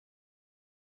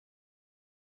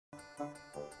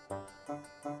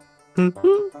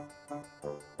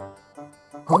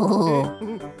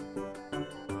Oh.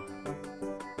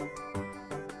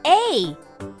 A.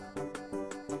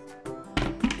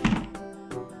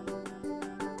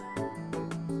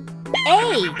 A.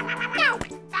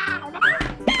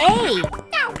 A.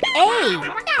 A.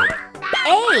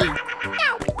 A.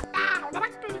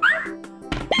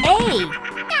 A.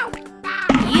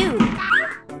 U.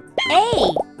 A.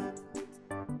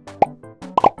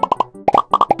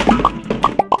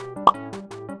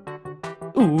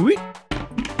 Ui.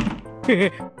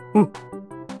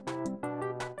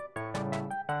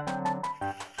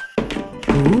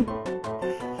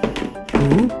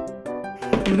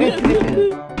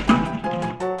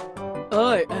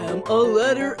 I am a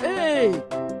letter A.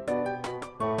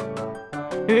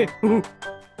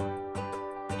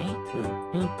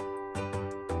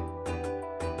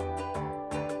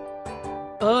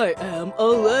 I am a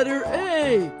letter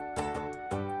A.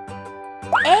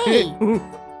 A.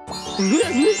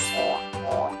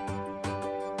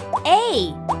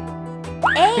 A.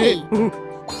 A.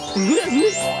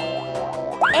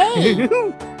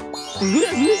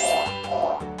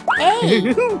 A.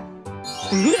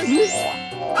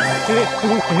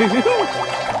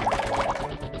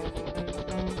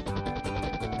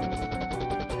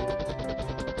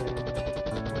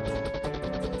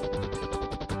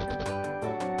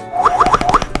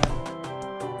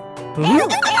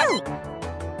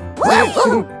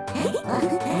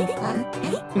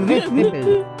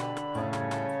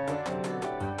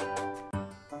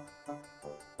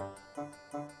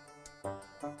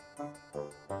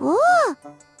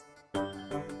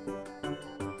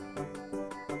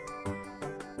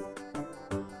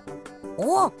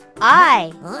 Oh.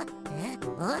 I.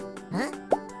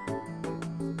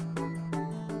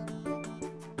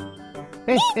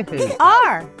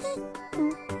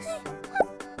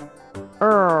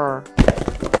 R.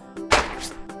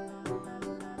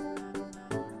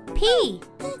 P.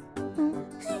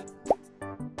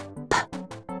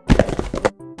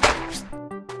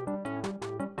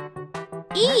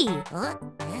 E.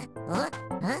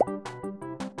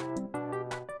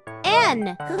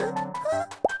 N.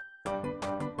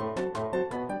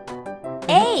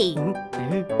 A.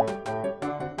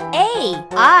 A.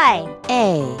 I. A.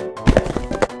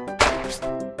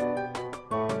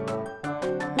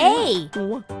 A.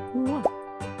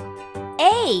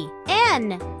 A.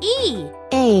 N. E.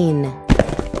 Ain.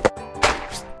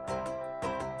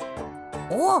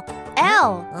 Oh.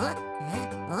 L.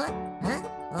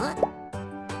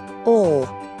 O.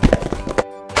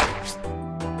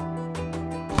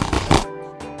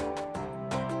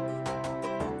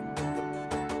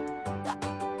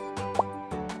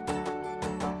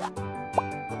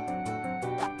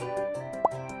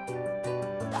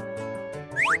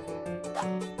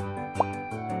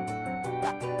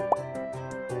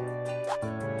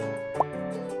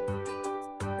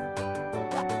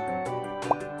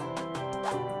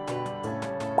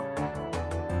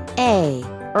 A.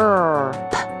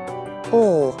 P.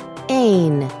 O.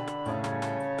 Ain.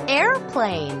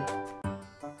 Airplane.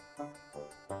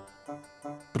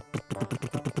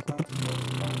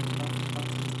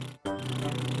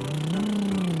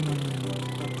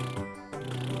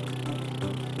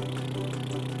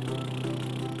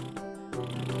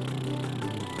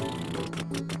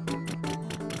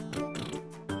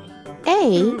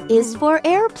 A is for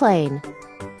airplane.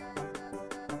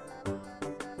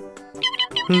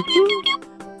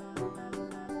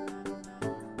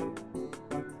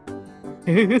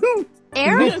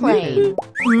 Airplane.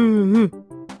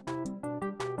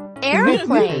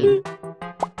 Airplane.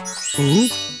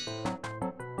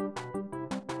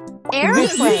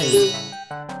 Airplane.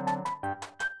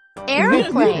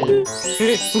 Airplane.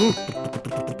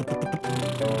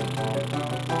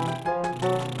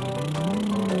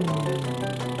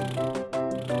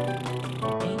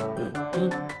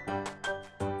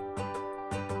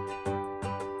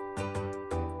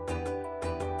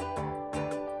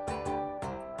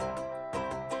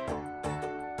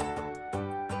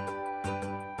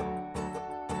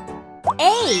 A.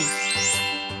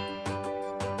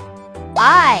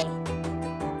 I.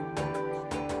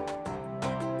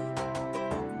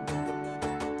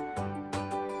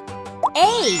 A.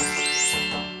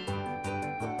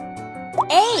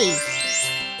 A.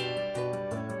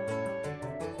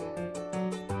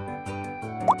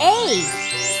 A.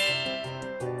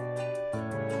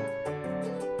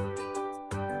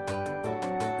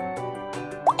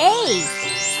 A.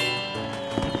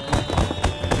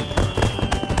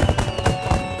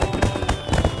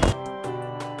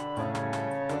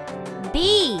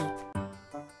 B.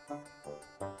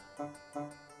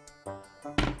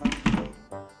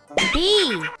 B.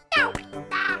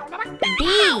 B.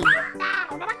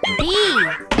 B.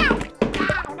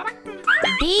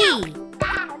 B.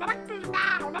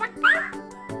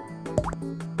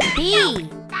 B.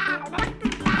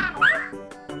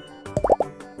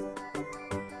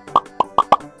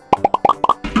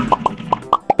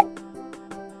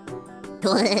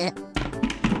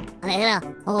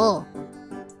 Oh.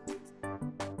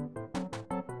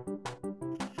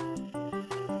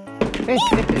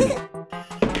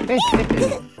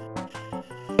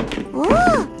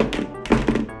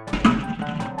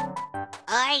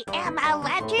 I am a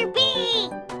letter B.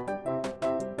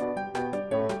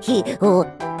 Oh.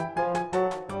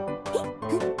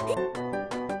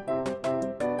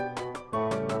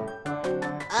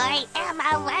 I am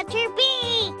a letter B.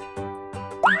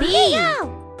 B.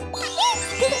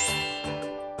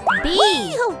 B. B.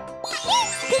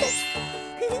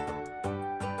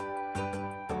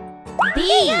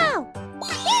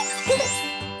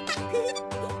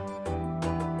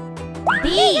 B.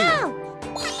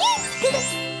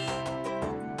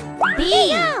 B.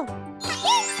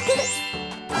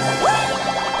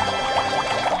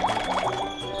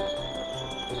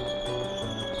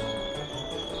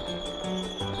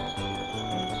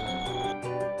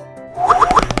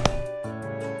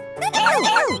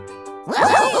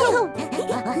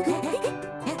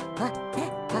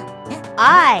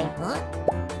 I.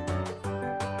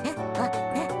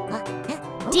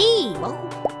 D.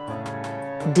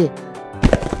 D.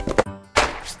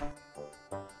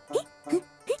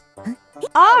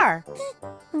 R.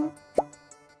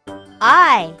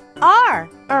 I. R.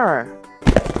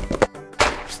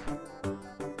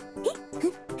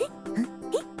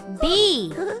 B. B.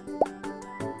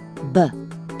 B.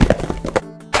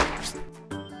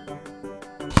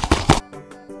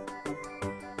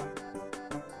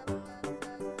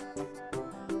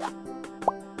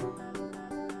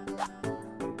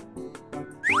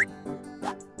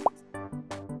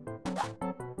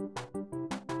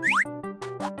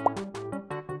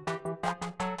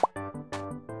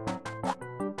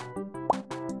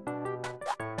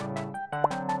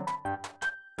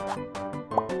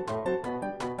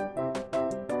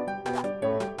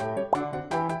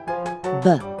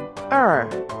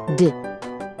 D.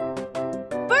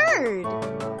 Bird.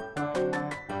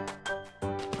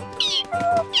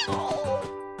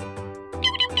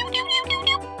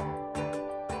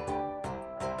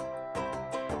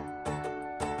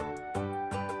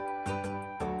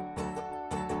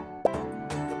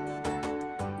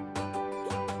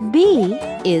 B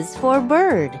is for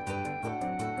bird.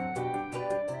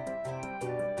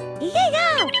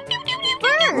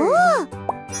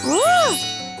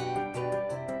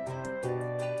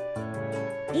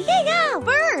 Bird.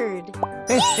 Bird.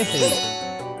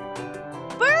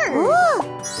 Bird.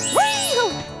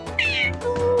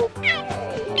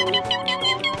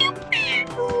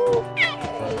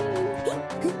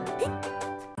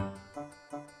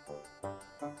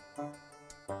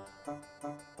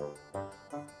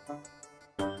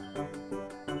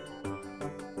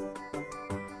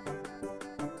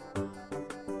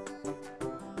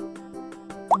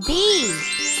 B.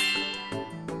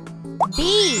 B.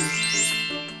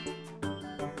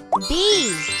 B.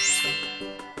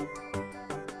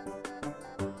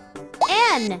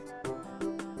 N.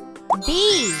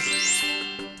 B.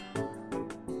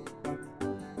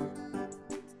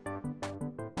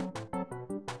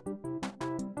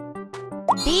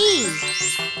 B.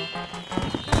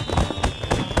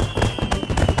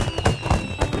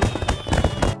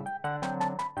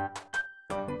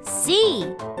 C.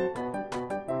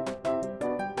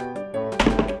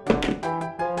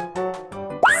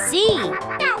 C.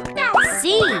 C.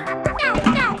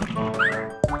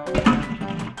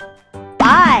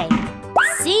 I.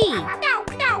 C.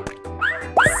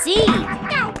 C.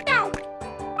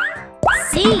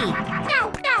 C.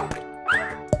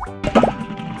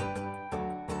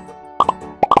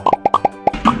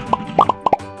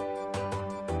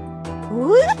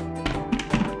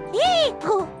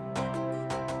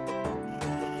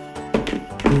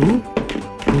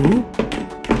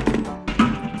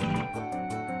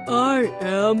 I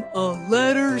am a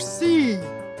letter C.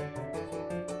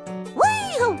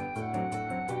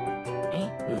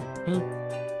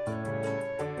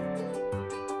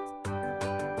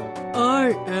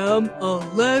 I am a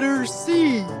letter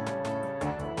C.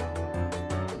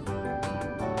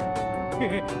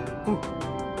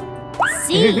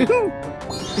 C.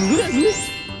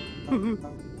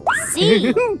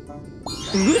 C.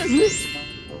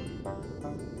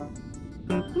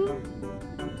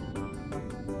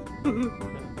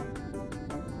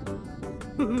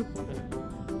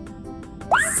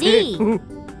 C.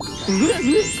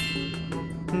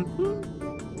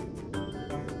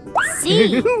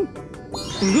 C.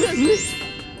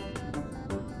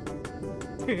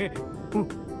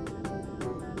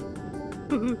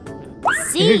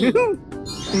 C.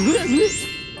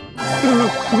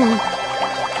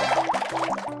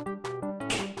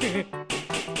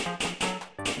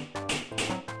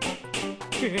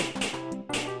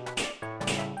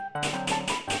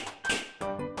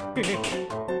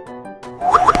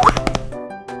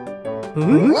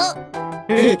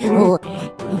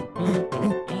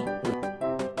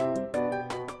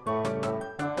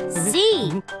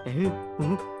 Z.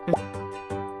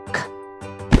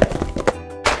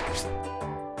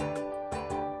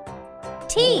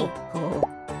 T.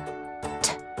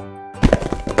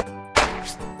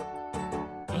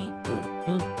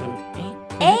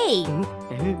 A.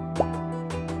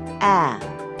 A.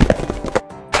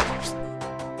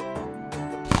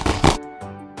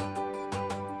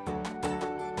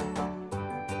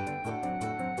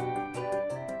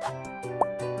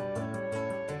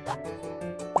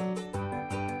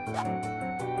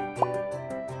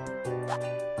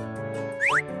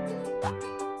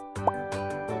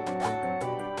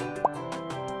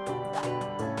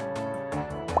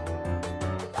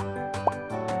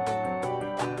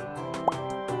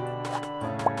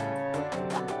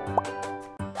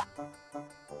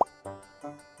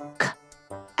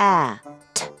 At.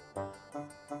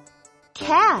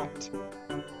 Cat.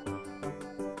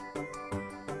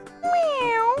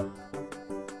 Meow.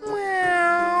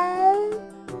 Meow.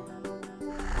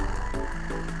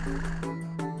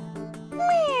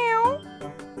 Meow.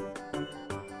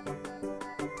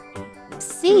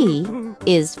 C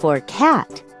is for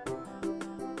cat.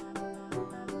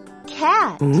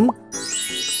 Cat.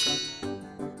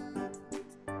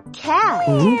 Cat.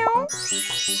 Meow.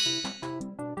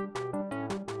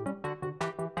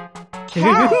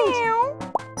 Cat.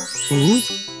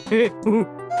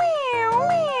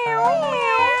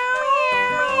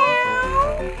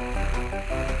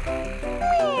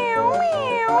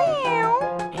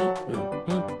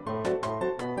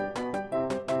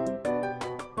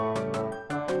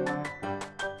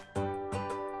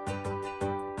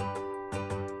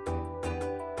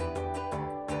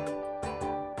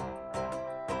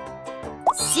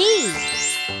 C.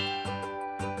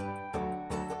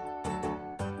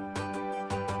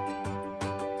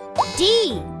 D.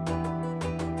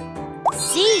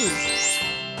 C.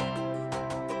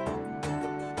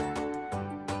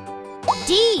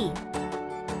 D.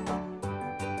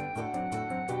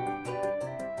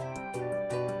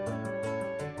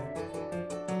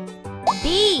 B.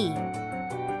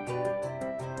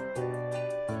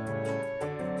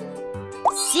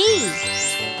 C.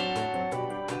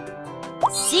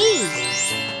 C.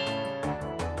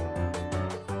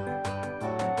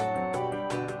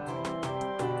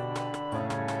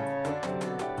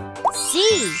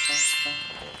 C.